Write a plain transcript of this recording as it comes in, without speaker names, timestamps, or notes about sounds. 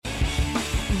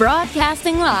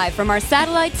Broadcasting live from our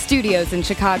satellite studios in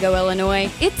Chicago, Illinois,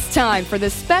 it's time for the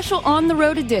special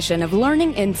on-the-road edition of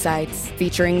Learning Insights,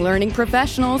 featuring learning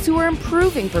professionals who are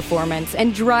improving performance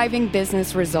and driving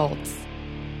business results.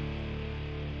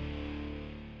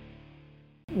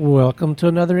 Welcome to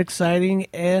another exciting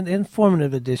and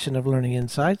informative edition of Learning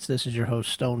Insights. This is your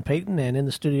host, Stone Payton, and in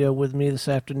the studio with me this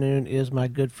afternoon is my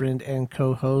good friend and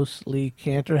co-host, Lee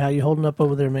Cantor. How you holding up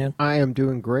over there, man? I am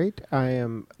doing great. I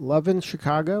am loving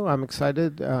Chicago. I'm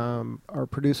excited. Our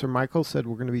producer, Michael, said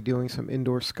we're going to be doing some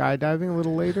indoor skydiving a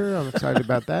little later. I'm excited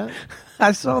about that.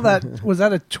 I saw that. Was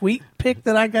that a tweet pic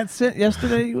that I got sent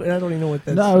yesterday? I don't even know what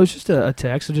that's. No, it was just a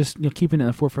text. So just keeping it in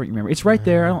the forefront of your memory. It's right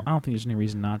there. I don't think there's any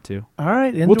reason not to. All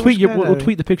right. We'll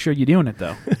tweet the picture of you doing it,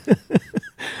 though.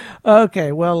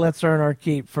 Okay, well, let's earn our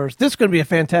keep first. This is going to be a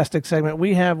fantastic segment.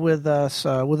 We have with us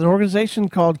with an organization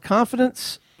called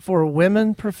Confidence for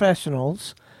Women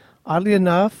Professionals. Oddly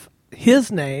enough,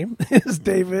 his name is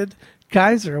David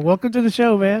Kaiser. Welcome to the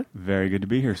show, man. Very good to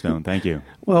be here, Stone. Thank you.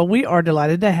 Well, we are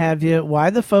delighted to have you. Why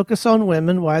the focus on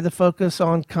women? Why the focus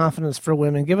on confidence for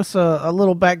women? Give us a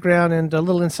little background and a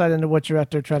little insight into what you're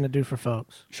out there trying to do for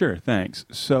folks. Sure, thanks.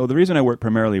 So the reason I work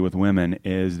primarily with women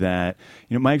is that,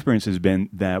 my experience has been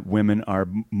that women are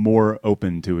more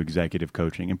open to executive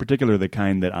coaching, in particular the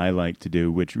kind that I like to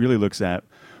do, which really looks at,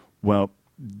 well,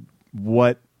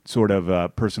 what sort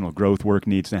of personal growth work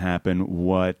needs to happen,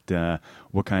 what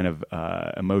kind of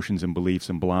emotions and beliefs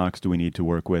and blocks do we need to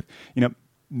work with.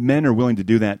 Men are willing to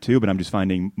do that too, but I'm just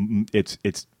finding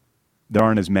there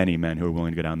aren't as many men who are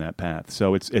willing to go down that path.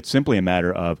 So it's simply a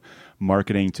matter of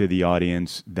marketing to the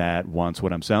audience that wants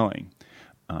what I'm selling.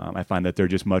 I find that they're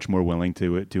just much more willing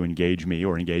to engage me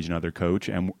or engage another coach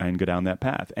and go down that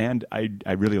path. And I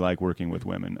really like working with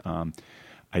women.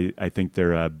 I think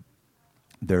there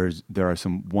are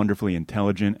some wonderfully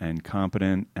intelligent and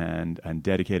competent and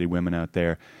dedicated women out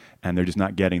there, and they're just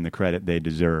not getting the credit they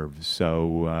deserve.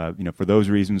 So, for those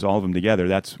reasons, all of them together,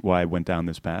 that's why I went down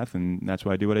this path, and that's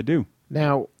why I do what I do.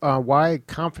 Now, why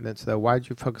confidence, though? Why did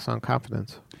you focus on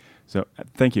confidence? So,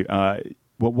 thank you. Well,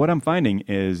 what I'm finding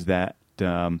is that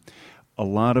a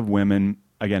lot of women,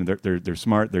 again, they're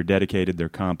smart, they're dedicated, they're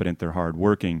competent, they're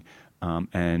hardworking,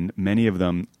 and many of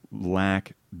them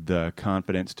lack the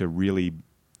confidence to really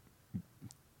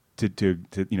to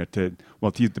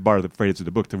use the bar of the phrase of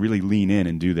the book, to really lean in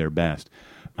and do their best.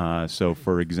 So,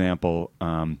 for example,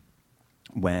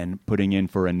 when putting in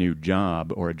for a new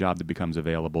job or a job that becomes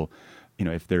available,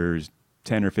 if there's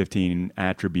 10 or 15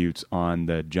 attributes on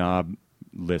the job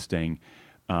listing,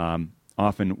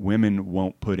 often women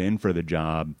won't put in for the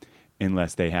job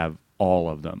unless they have all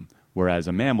of them. Whereas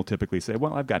a man will typically say,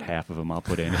 well, I've got half of them, I'll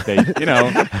put in. If they,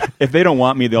 if they don't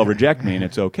want me, they'll reject me, and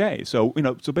it's okay. So,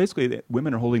 so basically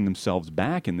women are holding themselves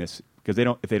back in this because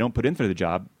if they don't put in for the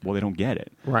job, well, they don't get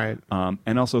it. Right.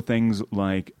 And also things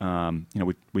like,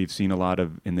 we've seen a lot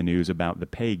of in the news about the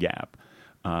pay gap,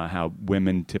 how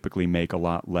women typically make a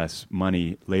lot less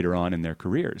money later on in their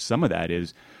careers. Some of that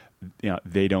is,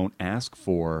 they don't ask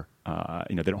for,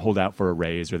 they don't hold out for a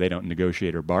raise, or they don't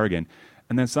negotiate or bargain.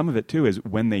 And then some of it too is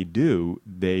when they do,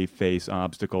 they face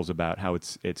obstacles about how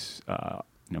it's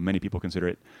many people consider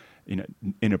it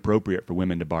inappropriate for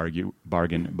women to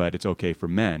bargain, but it's okay for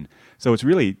men. So it's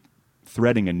really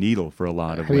threading a needle for a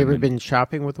lot of women. Have you ever been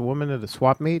shopping with a woman at a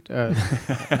swap meet? I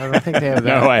don't think they have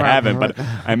that. No, I haven't, but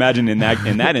I imagine in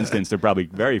that instance they're probably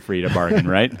very free to bargain,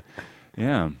 right?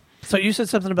 Yeah. So you said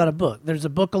something about a book. There's a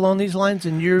book along these lines,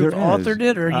 and you've authored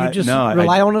it, or you just no,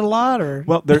 rely on it a lot? Or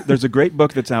Well, there's a great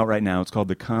book that's out right now. It's called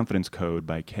The Confidence Code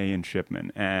by Kay and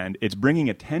Shipman, and it's bringing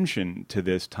attention to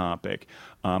this topic.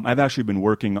 I've actually been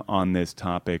working on this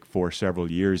topic for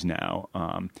several years now,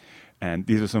 and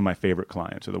these are some of my favorite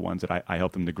clients, are the ones that I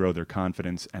help them to grow their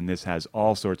confidence, and this has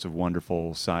all sorts of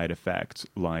wonderful side effects,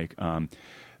 like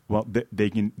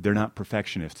they're not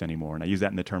perfectionists anymore, and I use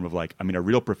that in the term of a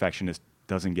real perfectionist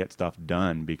doesn't get stuff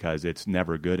done because it's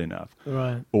never good enough.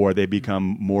 Right. Or they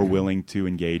become more willing to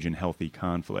engage in healthy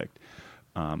conflict.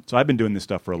 So I've been doing this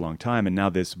stuff for a long time, and now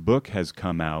this book has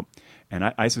come out,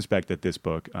 and I suspect that this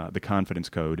book, The Confidence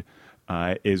Code,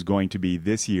 is going to be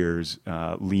this year's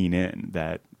Lean In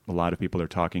that a lot of people are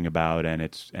talking about, and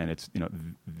it's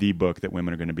the book that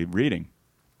women are going to be reading.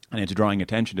 And it's drawing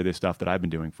attention to this stuff that I've been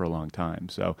doing for a long time.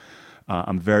 So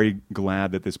I'm very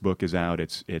glad that this book is out.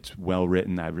 It's well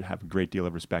written. I have a great deal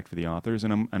of respect for the authors,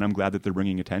 and I'm glad that they're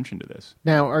bringing attention to this.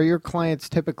 Now, are your clients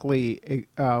typically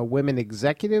women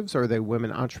executives, or are they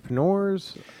women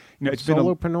entrepreneurs, it's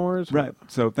solopreneurs? Right.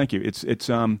 So thank you.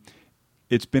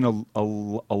 It's been a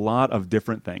lot of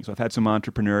different things. So I've had some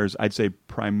entrepreneurs. I'd say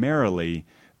primarily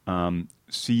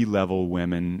C-level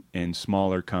women in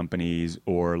smaller companies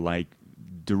or like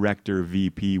director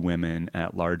VP women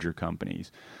at larger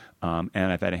companies. And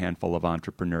I've had a handful of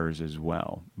entrepreneurs as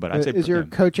well. But I'd say, is your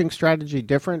coaching strategy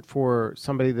different for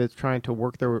somebody that's trying to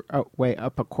work their way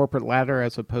up a corporate ladder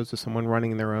as opposed to someone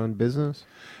running their own business?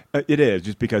 It is,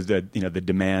 just because the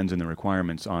demands and the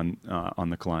requirements on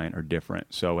the client are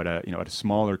different. So at a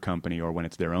smaller company, or when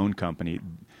it's their own company,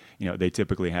 they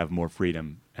typically have more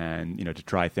freedom and to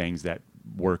try things that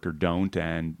work or don't,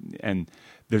 and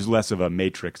there's less of a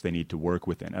matrix they need to work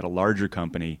within. At a larger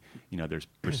company, there's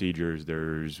procedures,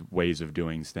 there's ways of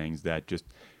doing things that just,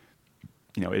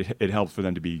 it helps for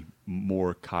them to be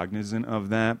more cognizant of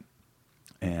that,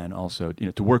 and also,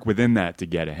 to work within that to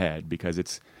get ahead, because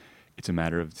it's a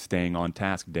matter of staying on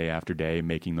task day after day,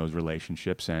 making those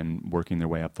relationships and working their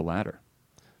way up the ladder.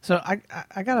 So I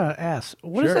gotta ask,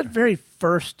 what is that very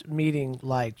first meeting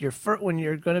like? When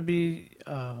you're going to be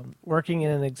working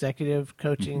in an executive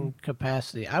coaching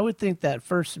capacity, I would think that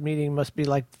first meeting must be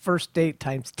like first date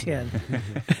times 10.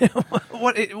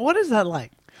 What is that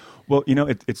like? Well,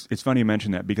 it's funny you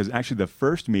mention that, because actually the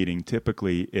first meeting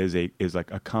typically is like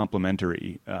a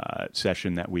complimentary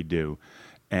session that we do.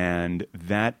 And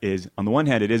that is, on the one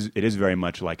hand, it is very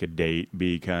much like a date,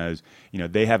 because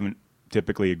they haven't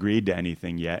typically agreed to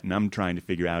anything yet, and I'm trying to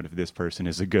figure out if this person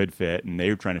is a good fit, and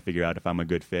they're trying to figure out if I'm a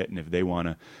good fit, and if they want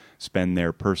to spend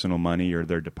their personal money or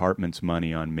their department's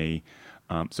money on me.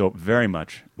 So very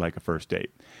much like a first date.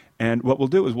 And what we'll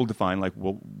do is we'll define, like,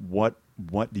 well, what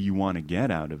do you want to get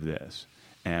out of this,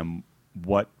 and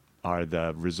what are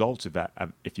the results of that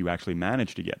if you actually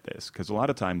manage to get this? Because a lot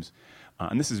of times,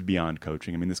 and this is beyond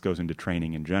coaching, I mean, this goes into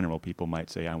training in general. People might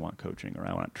say, I want coaching, or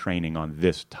I want training on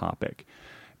this topic.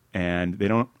 And they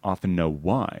don't often know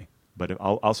why. But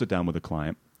I'll sit down with a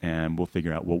client and we'll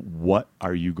figure out, well, what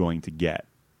are you going to get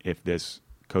if this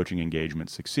coaching engagement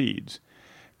succeeds?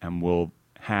 And we'll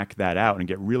hack that out and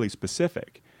get really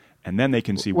specific. And then they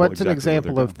can see what's exactly an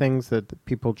example of things that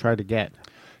people try to get.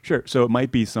 Sure. So it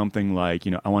might be something like,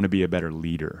 I want to be a better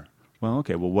leader. Well,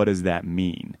 okay, well, what does that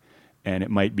mean? And it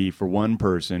might be, for one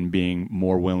person, being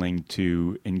more willing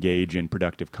to engage in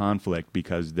productive conflict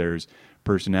because there's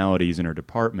personalities in her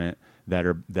department that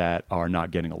are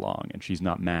not getting along, and she's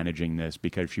not managing this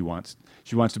because she wants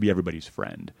to be everybody's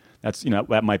friend. That's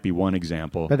that might be one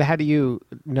example. But how do you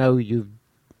know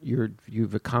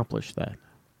you've accomplished that?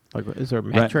 Like, is there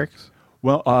metrics? Right.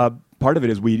 Well, part of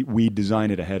it is we design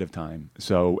it ahead of time.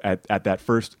 So at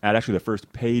actually the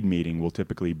first paid meeting, we'll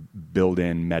typically build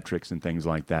in metrics and things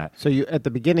like that. So at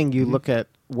the beginning, you look at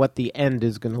what the end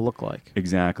is going to look like.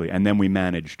 Exactly. And then we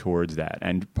manage towards that.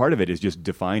 And part of it is just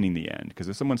defining the end. Because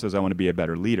if someone says, I want to be a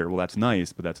better leader, well, that's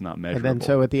nice, but that's not measurable. And then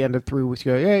so at the end of 3 weeks,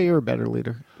 you go, yeah, you're a better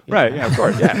leader. Yeah. Right, yeah, of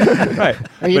course, yeah. Right.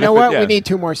 Or you know what? We need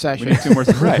 2 more sessions. We need 2 more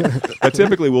sessions. Right. But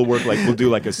typically we'll do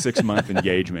like a 6-month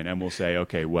engagement, and we'll say,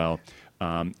 okay, well,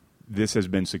 this has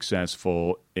been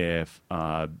successful if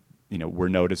we're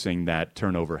noticing that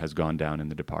turnover has gone down in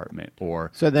the department. Or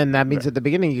so then that means at the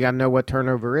beginning you got to know what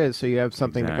turnover is, so you have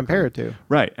something to compare it to.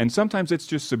 Right, and sometimes it's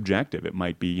just subjective. It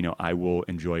might be I will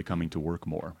enjoy coming to work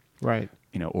more. Right.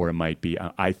 Or it might be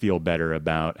I feel better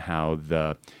about how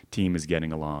the team is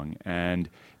getting along. And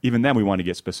even then we want to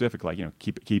get specific, like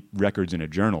keep records in a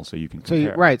journal so you can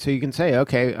compare. So you can say,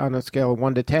 okay, on a scale of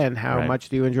 1 to 10, how much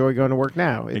do you enjoy going to work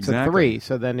now? It's a 3.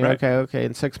 So then you're okay,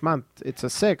 in 6 months it's a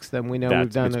 6. Then we know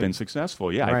we've done it's been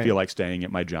successful. Yeah, I feel like staying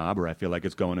at my job, or I feel like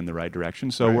it's going in the right direction.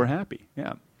 So we're happy.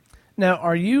 Yeah. Now,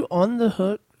 are you on the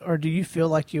hook, or do you feel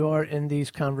like you are in these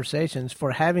conversations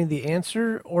for having the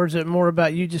answer, or is it more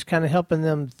about you just kind of helping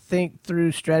them think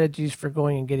through strategies for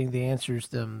going and getting the answers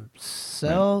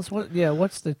themselves? Right.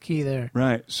 What's the key there?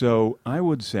 Right. So I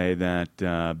would say that,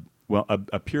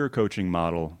 a pure coaching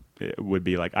model would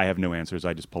be like, I have no answers,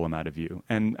 I just pull them out of you.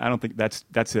 And I don't think that's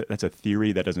a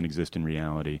theory that doesn't exist in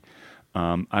reality.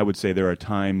 I would say there are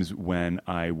times when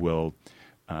I will,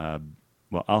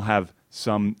 I'll have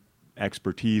some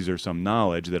expertise or some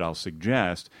knowledge that I'll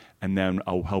suggest, and then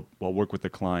I'll work with the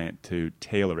client to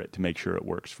tailor it to make sure it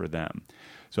works for them.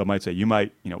 So I might say,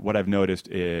 what I've noticed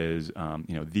is,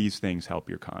 these things help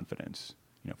your confidence.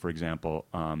 For example,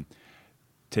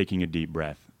 taking a deep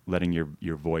breath, letting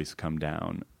your voice come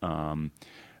down,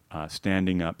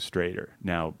 standing up straighter.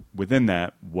 Now, within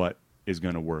that, what is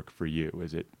going to work for you?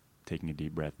 Is it taking a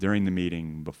deep breath during the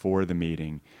meeting, before the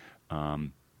meeting?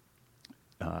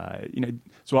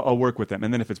 So I'll work with them.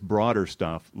 And then if it's broader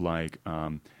stuff like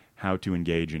how to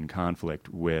engage in conflict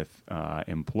with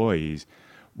employees,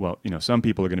 well, some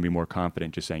people are going to be more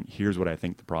confident just saying, here's what I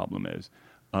think the problem is.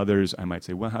 Others, I might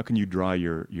say, well, how can you draw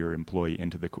your employee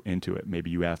into it? Maybe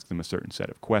you ask them a certain set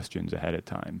of questions ahead of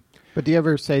time. But do you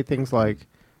ever say things like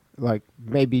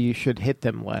maybe you should hit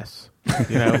them less?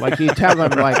 You know, like you tell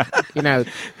them like, you know,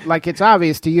 like it's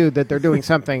obvious to you that they're doing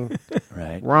something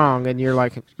Right. wrong, and you're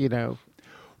like, you know.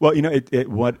 Well, you know,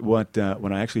 what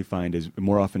I actually find is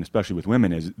more often, especially with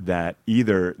women, is that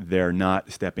either they're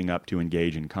not stepping up to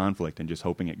engage in conflict and just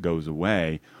hoping it goes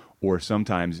away, or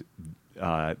sometimes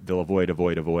they'll avoid,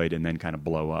 and then kind of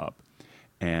blow up.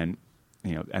 And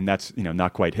you know, and that's, you know,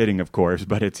 not quite hitting, of course,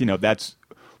 but it's, you know, that's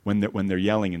when they're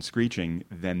yelling and screeching,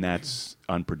 then that's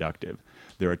unproductive.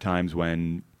 There are times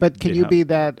when. But can you be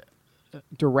that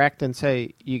direct and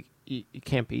say you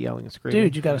can't be yelling and screaming?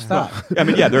 Dude, you got to stop. I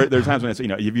mean, yeah, there are times when I say, you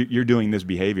know, if you're doing this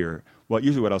behavior. Well,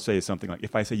 usually what I'll say is something like,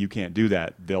 if I say you can't do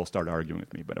that, they'll start arguing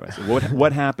with me. But if I say,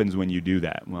 what happens when you do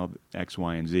that? Well, X,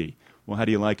 Y, and Z. Well, how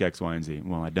do you like X, Y, and Z?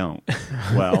 Well, I don't.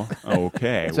 Well,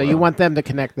 okay. So you want them to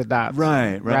connect the dots,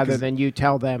 right? Rather than you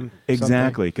tell them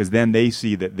exactly, because then they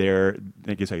see that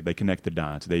they connect the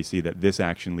dots. They see that this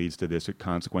action leads to this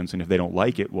consequence, and if they don't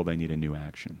like it, well, they need a new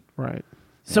action. Right.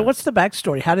 So what's the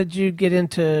backstory? How did you get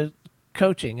into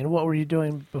coaching, and what were you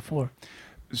doing before?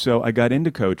 So I got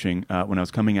into coaching when I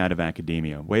was coming out of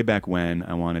academia. Way back when,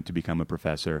 I wanted to become a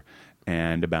professor,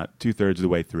 and about 2/3 of the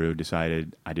way through,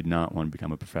 decided I did not want to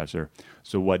become a professor.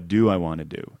 So what do I want to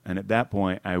do? And at that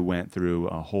point, I went through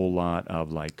a whole lot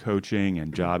of like coaching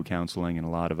and job counseling and a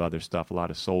lot of other stuff, a lot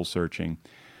of soul searching.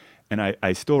 And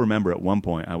I still remember at one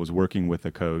point I was working with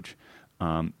a coach,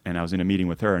 and I was in a meeting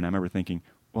with her, and I remember thinking,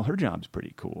 well, her job's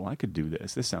pretty cool. I could do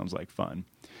this. This sounds like fun.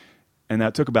 And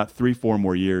that took about 3-4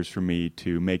 more years for me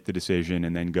to make the decision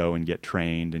and then go and get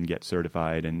trained and get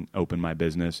certified and open my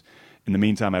business. In the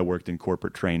meantime, I worked in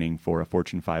corporate training for a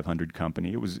Fortune 500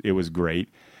 company. It was great.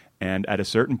 And at a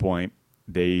certain point,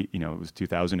 it was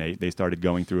 2008, they started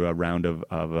going through a round of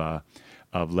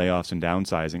layoffs and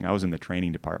downsizing. I was in the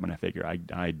training department. I figure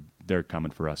they're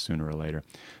coming for us sooner or later.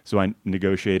 So I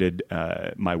negotiated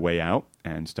my way out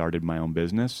and started my own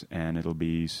business. And it'll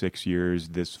be 6 years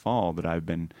this fall that I've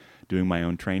been doing my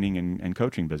own training and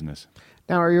coaching business.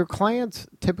 Now, are your clients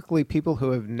typically people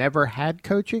who have never had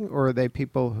coaching, or are they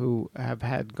people who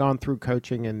have gone through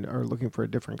coaching and are looking for a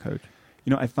different coach?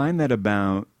 You know, I find that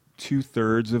about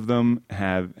 2/3 of them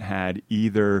have had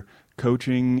either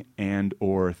coaching and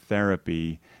or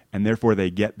therapy, and therefore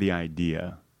they get the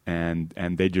idea, and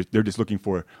they're just looking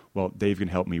for, well, Dave can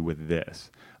help me with this.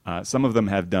 Some of them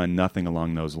have done nothing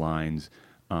along those lines.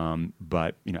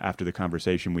 But you know, after the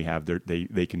conversation we have,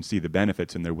 they can see the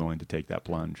benefits and they're willing to take that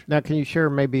plunge. Now, can you share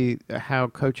maybe how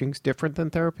coaching's different than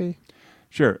therapy?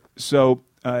 Sure. So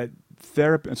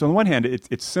therapy. So on the one hand,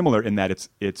 it's similar in that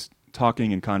it's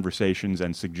talking and conversations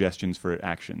and suggestions for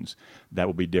actions that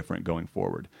will be different going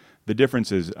forward. The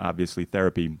difference is obviously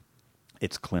therapy.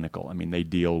 It's clinical. I mean, they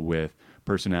deal with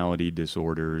personality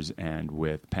disorders and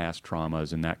with past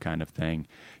traumas and that kind of thing.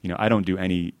 You know, I don't do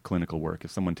any clinical work. If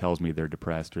someone tells me they're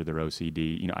depressed or they're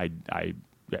OCD, you know,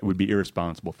 it would be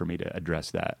irresponsible for me to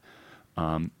address that.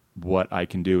 What I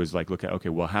can do is like look at, okay,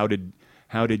 well, how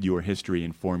did your history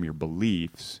inform your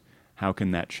beliefs? How can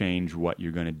that change what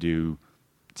you're going to do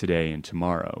today and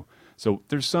tomorrow? So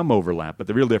there's some overlap, but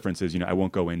the real difference is, you know, I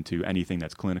won't go into anything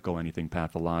that's clinical, anything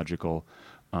pathological.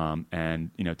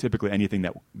 And you know, typically anything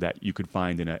that you could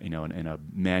find in a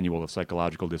manual of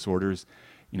psychological disorders,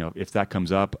 you know, if that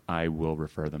comes up, I will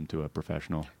refer them to a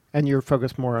professional. And you're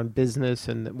focused more on business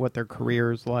and what their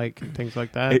career is like, and things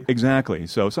like that. Exactly.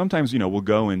 So sometimes, you know, we'll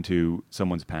go into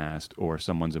someone's past or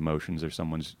someone's emotions or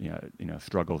someone's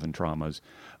struggles and traumas,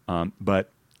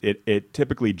 but it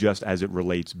typically just as it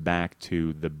relates back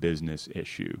to the business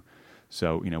issue.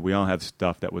 So, you know, we all have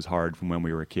stuff that was hard from when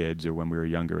we were kids or when we were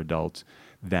younger adults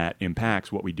that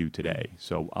impacts what we do today.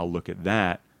 So I'll look at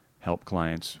that, help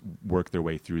clients work their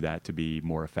way through that to be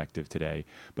more effective today.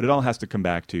 But it all has to come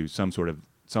back to some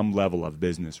level of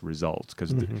business results,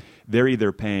 because they're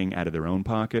either paying out of their own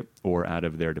pocket or out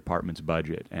of their department's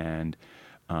budget. And,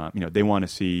 they want to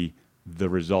see the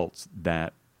results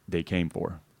that they came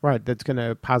for. Right, that's going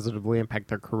to positively impact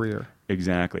their career.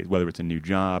 Exactly. Whether it's a new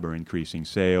job or increasing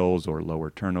sales or lower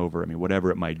turnover, I mean,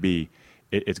 whatever it might be,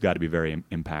 it's got to be very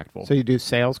impactful. So you do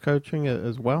sales coaching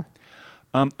as well?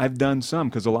 I've done some,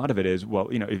 because a lot of it is, well,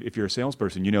 you know, if you're a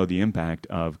salesperson, you know the impact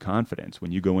of confidence.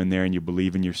 When you go in there and you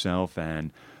believe in yourself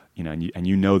and, you know, and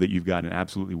you know that you've got an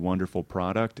absolutely wonderful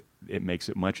product, it makes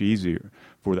it much easier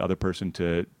for the other person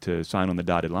to sign on the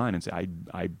dotted line and say,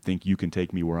 I think you can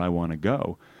take me where I want to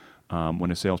go.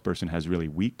 When a salesperson has really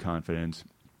weak confidence,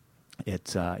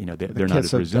 it's they're The not kiss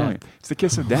as of resilient. death. It's the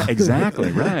kiss of death,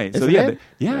 exactly right. So Isn't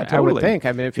yeah, it? totally. I would think.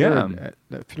 I mean, if Yeah.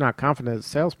 you're not confident as a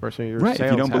salesperson, your Right. If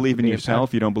sales you don't have to believe in be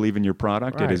yourself, you don't believe in your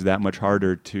product. It Right. is that much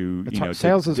harder to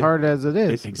sales is hard as it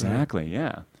is. Exactly.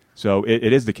 Yeah. So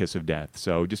it is the kiss of death.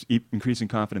 So just increasing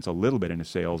confidence a little bit in a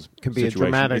sales Can be a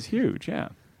situation dramatic- is huge. Yeah.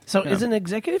 So Yeah. is an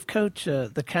executive coach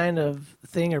the kind of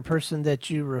thing or person that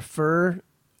you refer,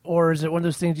 or is it one of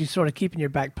those things you sort of keep in your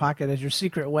back pocket as your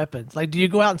secret weapon? Like, do you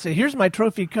go out and say, here's my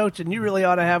trophy coach and you really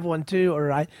ought to have one too?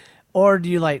 Or do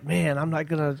you like, man, I'm not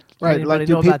going to Right. anybody Like,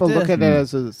 know do about people this? look at it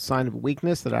as a sign of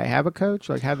weakness that I have a coach?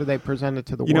 Like, how do they present it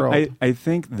to the You know, world? I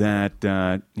think that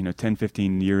 10,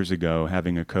 15 years ago,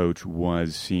 having a coach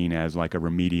was seen as like a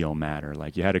remedial matter.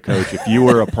 Like you had a coach if you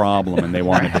were a problem and they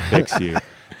wanted to fix you.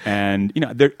 And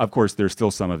of course, there's still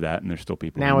some of that, and there's still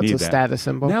people Now who it's need a that. status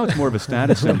symbol. Now it's more of a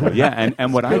status symbol. Yeah,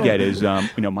 and what I get is,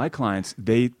 my clients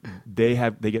they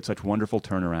get such wonderful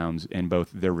turnarounds in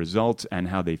both their results and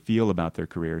how they feel about their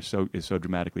careers. Is so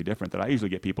dramatically different that I usually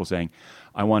get people saying,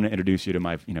 "I want to introduce you to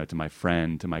my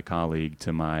friend, to my colleague,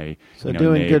 to my So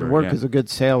doing neighbor." good work Yeah. is a good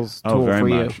sales Oh, tool very for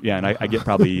much. you. Yeah, and I get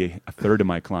probably a third of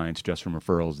my clients just from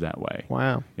referrals that way.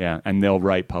 Wow. Yeah, and they'll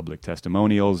write public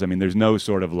testimonials. I mean, there's no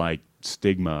sort of like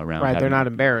stigma around. Right. They're having- not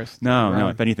embarrassed. No.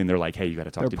 Right. If anything, they're like, "Hey, you got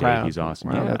to talk They're to proud. Dave. He's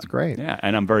awesome." Wow, Yeah, that's great. Yeah,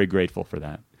 and I'm very grateful for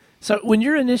that. So when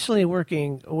you're initially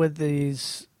working with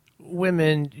these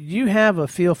women, you have a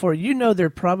feel for it. You know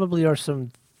there probably are some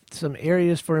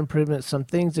areas for improvement, some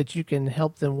things that you can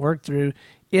help them work through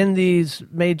in these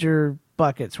major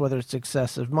buckets, whether it's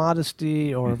excessive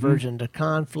modesty or aversion to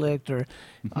conflict or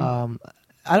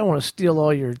I don't want to steal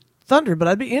all your thunder, but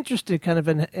I'd be interested kind of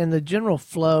in the general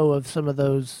flow of some of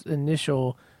those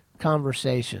initial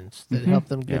conversations that help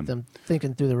them get Yeah. them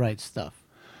thinking through the right stuff.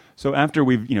 So after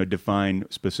we've defined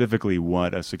specifically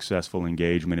what a successful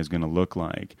engagement is going to look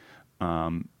like,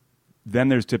 then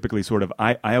there's typically sort of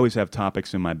I always have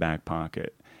topics in my back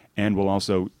pocket, and we'll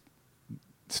also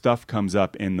stuff comes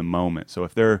up in the moment. So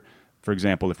if they're, for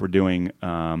example, if we're doing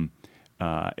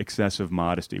excessive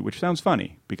modesty, which sounds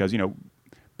funny because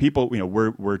people,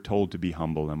 we're told to be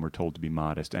humble and we're told to be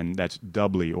modest, and that's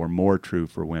doubly or more true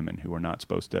for women who are not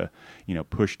supposed to,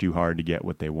 push too hard to get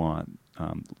what they want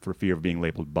for fear of being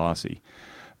labeled bossy.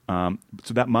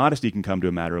 So that modesty can come to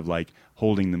a matter of like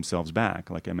holding themselves back,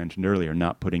 like I mentioned earlier,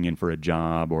 not putting in for a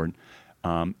job, or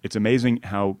it's amazing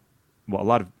how a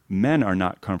lot of men are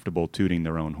not comfortable tooting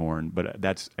their own horn, but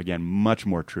that's again much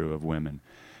more true of women.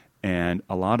 And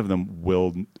a lot of them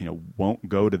won't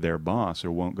go to their boss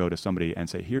or won't go to somebody and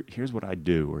say, here's what I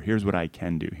do, or here's what I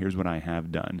can do, here's what I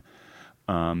have done.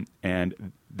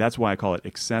 And that's why I call it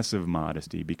excessive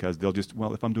modesty, because they'll just,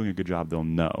 if I'm doing a good job, they'll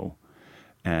know.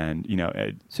 And,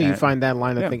 So you find that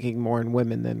line of yeah. thinking more in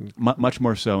women than much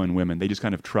more so in women. They just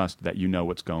kind of trust that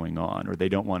what's going on, or they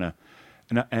don't want to.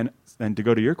 And to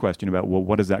go to your question about,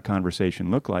 what does that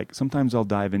conversation look like? Sometimes I'll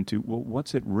dive into,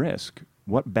 what's at risk?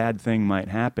 What bad thing might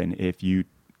happen if you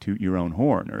toot your own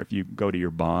horn, or if you go to your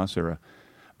boss or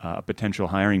a potential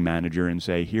hiring manager and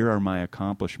say, here are my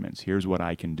accomplishments, here's what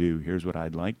I can do, here's what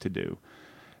I'd like to do.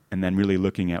 And then really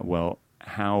looking at,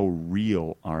 how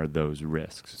real are those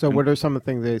risks? So what are some of the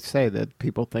things they say that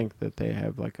people think that they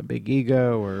have like a big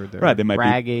ego, or they're Right, they might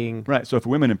bragging? Right. So for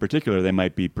women in particular, they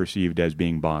might be perceived as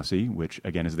being bossy, which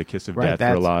again is the kiss of Right,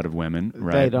 death for a lot of women.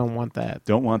 Right. They don't want that.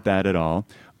 Don't want that at all.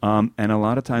 And a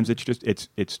lot of times it's just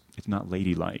it's not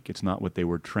ladylike. It's not what they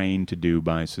were trained to do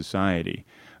by society.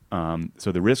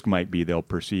 So the risk might be they'll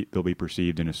be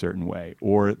perceived in a certain way,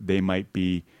 or they might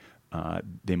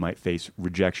face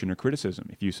rejection or criticism.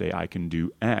 If you say I can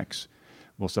do X,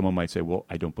 someone might say,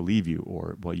 I don't believe you,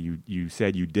 or you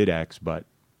said you did X, but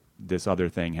this other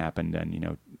thing happened,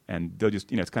 and they'll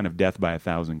just it's kind of death by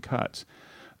 1,000 cuts.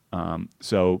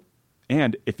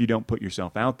 And if you don't put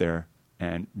yourself out there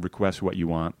and request what you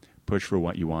want, push for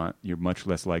what you want, you're much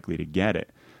less likely to get it.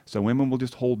 So women will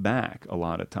just hold back a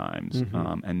lot of times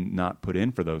and not put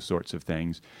in for those sorts of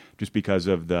things just because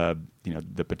of the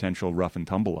potential rough and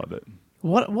tumble of it.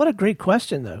 What a great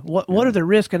question, though. What are the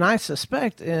risks? And I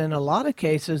suspect in a lot of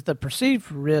cases, the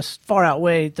perceived risks far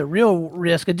outweigh the real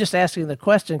risk, and just asking the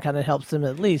question kind of helps them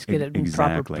at least get it in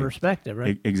proper perspective,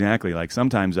 right? Exactly. Like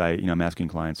sometimes I'm asking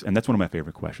clients, and that's one of my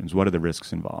favorite questions, what are the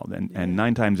risks involved? And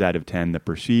 9 times out of 10, the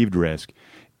perceived risk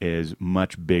is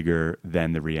much bigger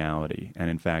than the reality.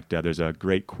 And in fact, there's a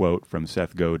great quote from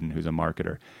Seth Godin, who's a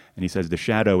marketer, and he says, the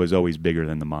shadow is always bigger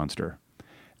than the monster.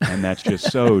 And that's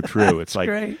just so true. It's like,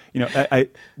 great.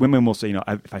 women will say,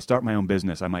 if I start my own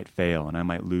business, I might fail and I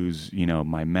might lose,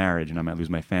 my marriage and I might lose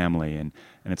my family. And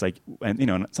it's like,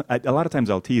 a lot of times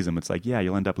I'll tease them. It's like, yeah,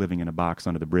 you'll end up living in a box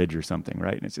under the bridge or something,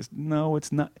 right? And it's just, no,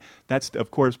 it's not. That's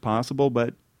of course possible,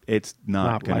 but it's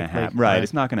not going to happen. Right.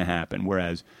 It's not going to happen.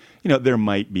 Whereas, there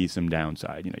might be some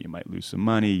downside. You might lose some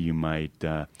money. You might,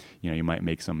 you might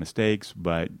make some mistakes.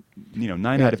 But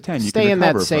 9 out of 10, you stay can in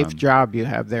recover that safe from. job you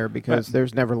have there because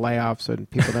there's never layoffs and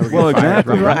people never. Well, get fired,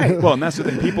 exactly right. Well, and that's the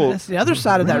thing. People. That's the other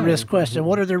side of that risk question.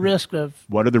 What are the risks of?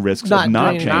 What are the risks not of not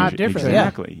doing changing? not different?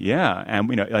 Exactly. Yeah.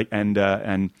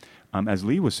 And as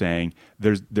Lee was saying,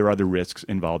 there are the risks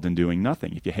involved in doing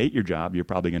nothing. If you hate your job, you're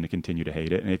probably going to continue to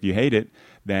hate it. And if you hate it,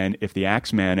 then if the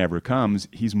axe man ever comes,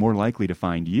 he's more likely to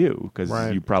find you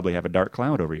because you probably have a dark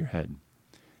cloud over your head.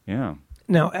 Yeah.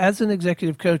 Now, as an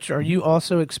executive coach, are you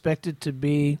also expected to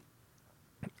be,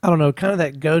 I don't know, kind of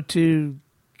that go-to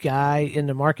guy in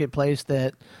the marketplace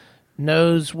that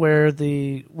knows where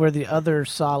the other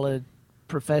solid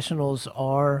professionals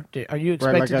are? Are you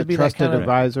expected like to be a trusted that kind of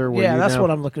advisor? Yeah, that's what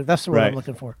I'm looking. That's what Right. I'm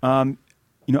looking for.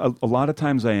 A lot of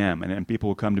times I am, and people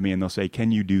will come to me and they'll say,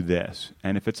 "Can you do this?"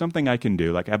 And if it's something I can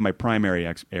do, like I have my primary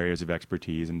areas of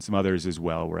expertise and some others as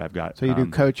well, where I've got. So you do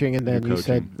coaching, and then you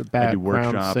said the I do background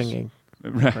workshops. singing.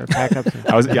 Right. Or backup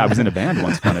singing. I was in a band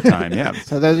once upon a time. Yeah.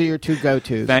 So those are your two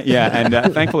go-tos. And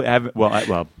thankfully, I have.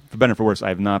 Well, for better or for worse, I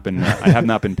have not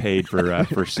been paid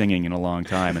for singing in a long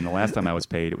time. And the last time I was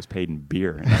paid, it was paid in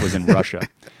beer, and that was in Russia.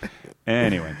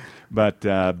 Anyway, but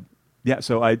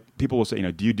so people will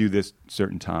say, do you do this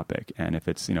certain topic? And if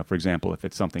it's, for example, if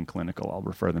it's something clinical, I'll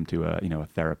refer them to a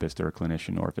therapist or a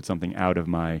clinician. Or if it's something out of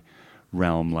my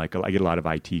realm, like I get a lot of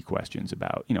IT questions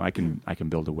about, I can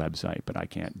build a website, but I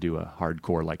can't do a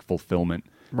hardcore like fulfillment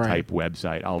type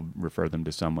website. I'll refer them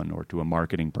to someone or to a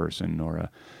marketing person or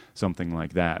something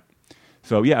like that.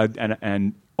 So yeah,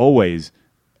 and always,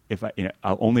 if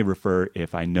I'll only refer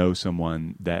if I know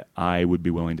someone that I would be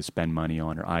willing to spend money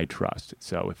on or I trust.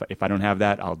 So if I don't have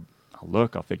that, I'll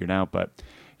look, I'll figure it out. But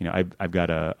I've got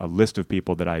a list of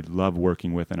people that I love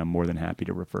working with, and I'm more than happy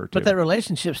to refer to. But that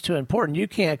relationship's too important. You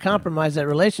can't compromise that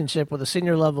relationship with a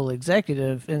senior level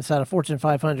executive inside a Fortune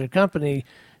 500 company,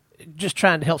 just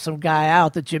trying to help some guy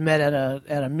out that you met at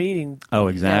a meeting. Oh,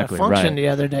 exactly. At a function right. the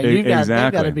other day. They've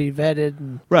got to be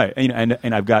vetted. Right.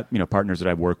 And I've got partners that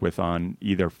I've worked with on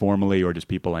either formally or just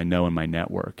people I know in my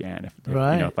network. And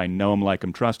if I know them, like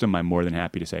them, trust them, I'm more than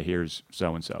happy to say, here's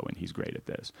so and so, and he's great at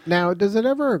this. Now, does it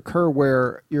ever occur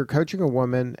where you're coaching a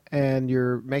woman and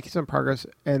you're making some progress,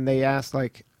 and they ask,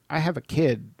 like, I have a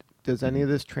kid. Does any of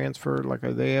this transfer? Like,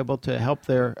 are they able to help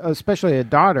their, especially a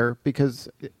daughter? Because,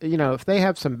 if they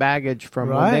have some baggage from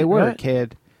when they were a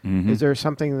kid, is there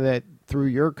something that through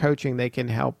your coaching they can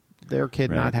help their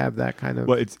kid not have that kind of?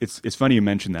 Well, it's funny you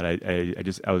mentioned that.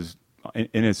 I was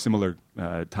in a similar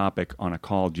topic on a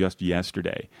call just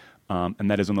yesterday,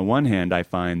 and that is, on the one hand, I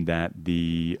find that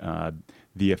the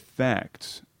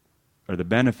effects or the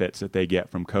benefits that they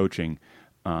get from coaching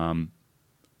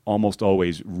almost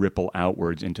always ripple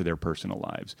outwards into their personal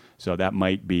lives. So that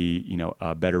might be,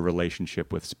 a better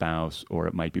relationship with spouse, or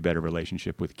it might be better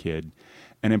relationship with kid.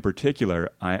 And in particular,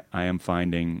 I am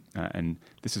finding, and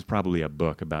this is probably a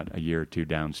book about a year or two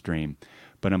downstream,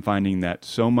 but I'm finding that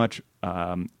so much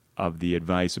of the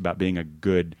advice about being a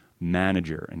good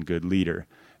manager and good leader,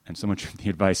 and so much of the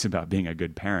advice about being a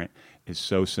good parent is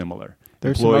so similar.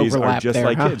 There's Employees some are overlap just there,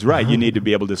 like huh? kids, right? You need to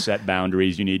be able to set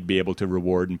boundaries. You need to be able to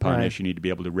reward and punish. Right. You need to be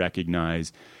able to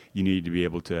recognize. You need to be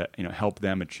able to, help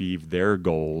them achieve their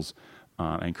goals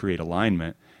and create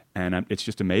alignment. And it's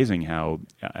just amazing how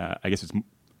I guess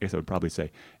I would probably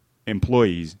say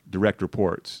employees, direct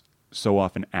reports, so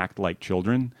often act like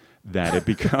children that it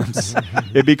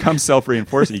becomes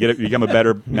self-reinforcing. You become a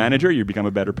better manager, you become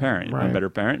a better parent. You become a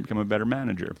better parent, you become a better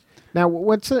manager. Now,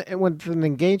 what's an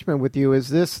engagement with you? Is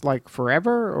this like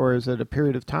forever, or is it a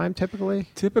period of time typically?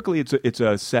 Typically, it's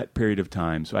a set period of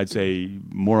time. So I'd say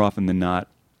more often than not,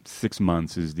 6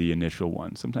 months is the initial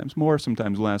one. Sometimes more,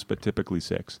 sometimes less, but typically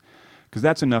 6. Because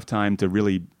that's enough time to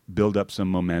really build up some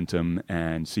momentum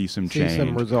and see some change. See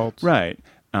some results. Right.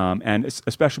 And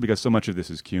especially because so much of this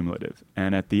is cumulative.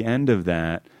 And at the end of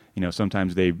that,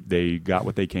 sometimes they got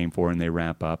what they came for and they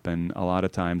wrap up. And a lot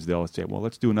of times they'll say, well,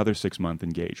 let's do another 6-month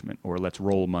engagement, or let's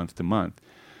roll month to month.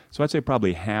 So I'd say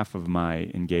probably half of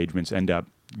my engagements end up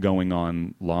going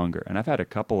on longer. And I've had a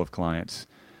couple of clients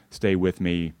stay with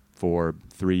me for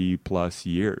 3+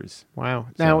 years. Wow.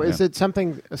 Now, is it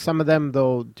something, some of them,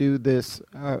 they'll do this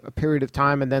a period of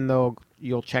time and then they'll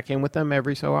you'll check in with them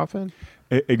every so often?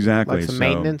 Exactly. Like some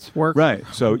maintenance work? Right.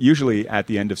 So usually at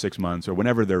the end of 6 months or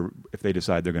whenever if they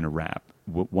decide they're going to wrap,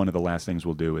 one of the last things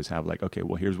we'll do is have like, okay,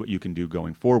 well, here's what you can do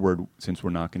going forward since we're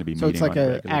not going to be meeting on a regular basis.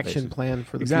 So it's like an action plan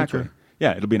for the Exactly. future?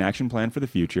 Yeah, it'll be an action plan for the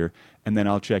future. And then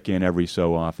I'll check in every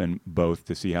so often, both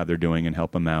to see how they're doing and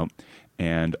help them out.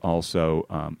 And also,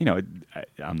 I'm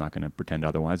not going to pretend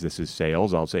otherwise. This is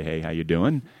sales. I'll say, hey, how you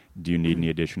doing? Do you need any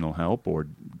additional help or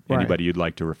anybody you'd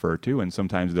like to refer to? And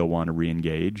sometimes they'll want to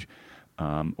re-engage.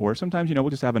 Or sometimes, we'll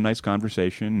just have a nice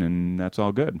conversation and that's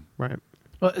all good. Right.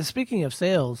 Well, speaking of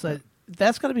sales,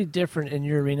 that's going to be different in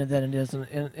your arena than it is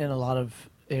in a lot of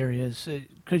areas,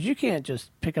 because you can't just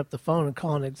pick up the phone and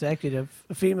call a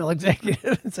female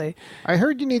executive, and say, I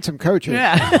heard you need some coaching.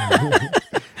 Yeah.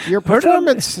 Your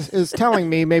performance is telling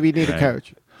me maybe you need a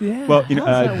coach. Yeah. Well,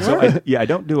 I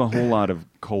don't do a whole lot of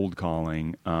cold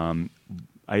calling.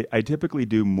 I typically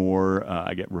do more,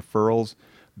 I get referrals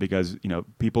because,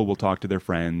 people will talk to their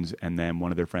friends, and then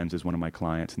one of their friends is one of my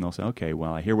clients, and they'll say, okay,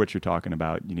 well, I hear what you're talking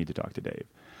about. You need to talk to Dave.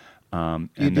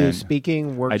 You do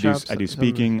speaking workshops? I do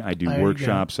speaking. I do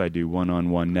workshops. I do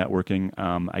one-on-one networking.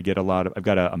 I've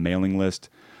got a mailing list.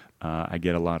 I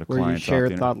get a lot of where clients. Where you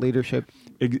share thought leadership?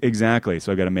 Exactly.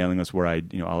 So I've got a mailing list where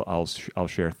I'll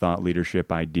share thought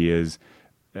leadership ideas,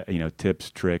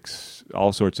 tips, tricks,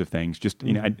 all sorts of things. Just,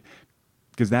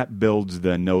 because that builds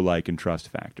the know, like, and trust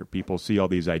factor. People see all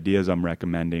these ideas I'm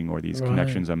recommending or these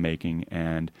connections I'm making,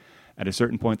 and at a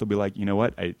certain point, they'll be like, you know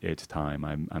what? It's time.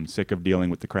 I'm sick of dealing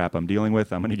with the crap I'm dealing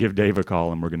with. I'm going to give Dave a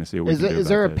call, and we're going to see what we can do. Is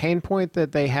there a pain point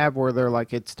that they have where they're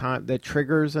like, it's time, that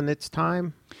triggers and it's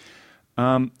time?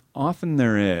 Often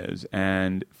there is,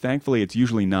 and thankfully, it's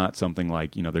usually not something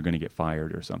like, they're going to get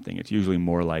fired or something. It's usually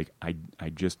more like, I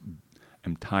just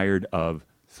am tired of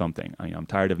something. I'm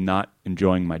tired of not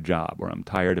enjoying my job, or I'm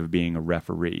tired of being a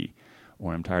referee,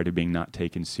 or I'm tired of being not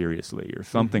taken seriously, or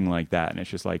something like that. And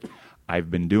it's just like,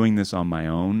 I've been doing this on my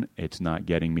own. It's not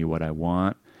getting me what I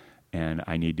want, and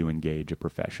I need to engage a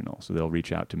professional. So they'll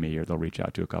reach out to me, or they'll reach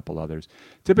out to a couple others.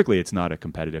 Typically, it's not a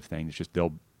competitive thing. It's just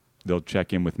they'll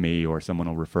check in with me, or someone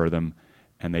will refer them,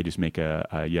 and they just make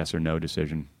a yes or no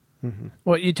decision. Mm-hmm.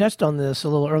 Well, you touched on this a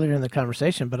little earlier in the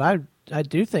conversation, but I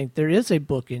do think there is a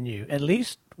book in you, at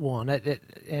least one.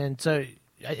 And so,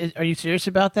 are you serious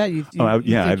about that? You think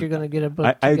you're going to get a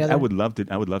book together? I would love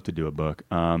to do a book.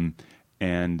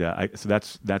 So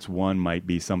that's one. Might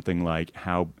be something like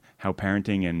how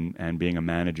parenting and being a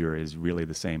manager is really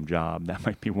the same job. That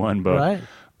might be one book. Right.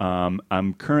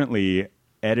 I'm currently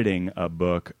editing a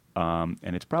book, and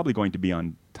it's probably going to be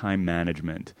on time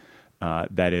management.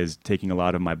 That is taking a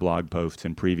lot of my blog posts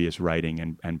and previous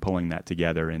writing and pulling that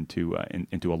together into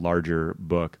a larger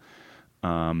book.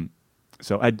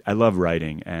 So I love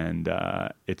writing, and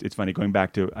it's funny, going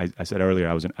back to I said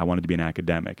earlier I wanted to be an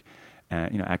academic.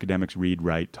 Academics read,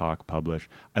 write, talk, publish.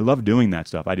 I love doing that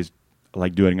stuff. I just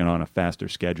like doing it on a faster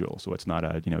schedule, so it's not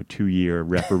a 2-year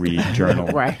referee journal.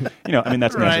 Right.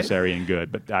 That's necessary and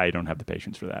good, but I don't have the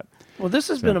patience for that. Well, this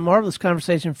has been a marvelous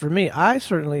conversation for me. I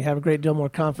certainly have a great deal more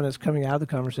confidence coming out of the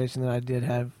conversation than I did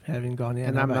having gone in.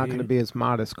 And I'm not going to be as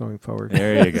modest going forward.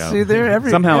 There you go. See,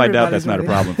 somehow I doubt that's not a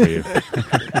problem for you.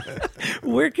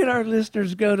 Where can our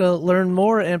listeners go to learn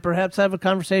more and perhaps have a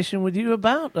conversation with you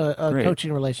about a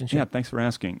coaching relationship? Yeah, thanks for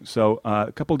asking. So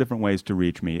a couple different ways to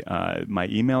reach me. My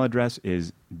email address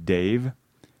is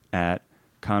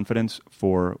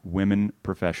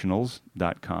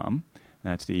dave@confidenceforwomenprofessionals.com.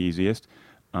 That's the easiest.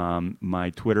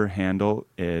 My Twitter handle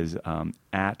is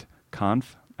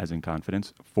 @conf, as in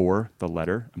confidence, for the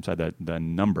letter, the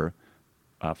number,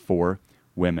 for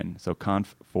women. So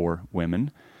conf for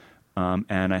women.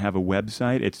 And I have a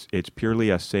website. It's purely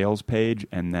a sales page,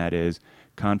 and that is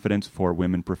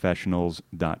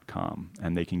confidenceforwomenprofessionals.com.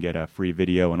 And they can get a free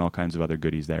video and all kinds of other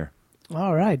goodies there.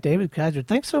 All right, David Kaiser,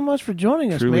 thanks so much for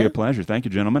joining us, Truly a pleasure. Thank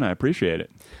you, gentlemen. I appreciate it.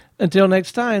 Until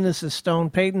next time, this is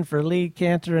Stone Payton for Lee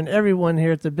Cantor and everyone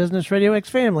here at the Business Radio X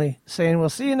family saying we'll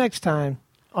see you next time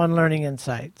on Learning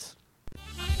Insights.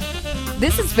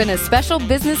 This has been a special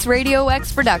Business Radio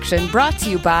X production brought to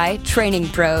you by Training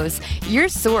Pros, your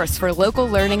source for local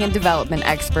learning and development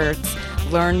experts.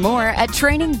 Learn more at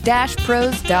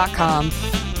training-pros.com.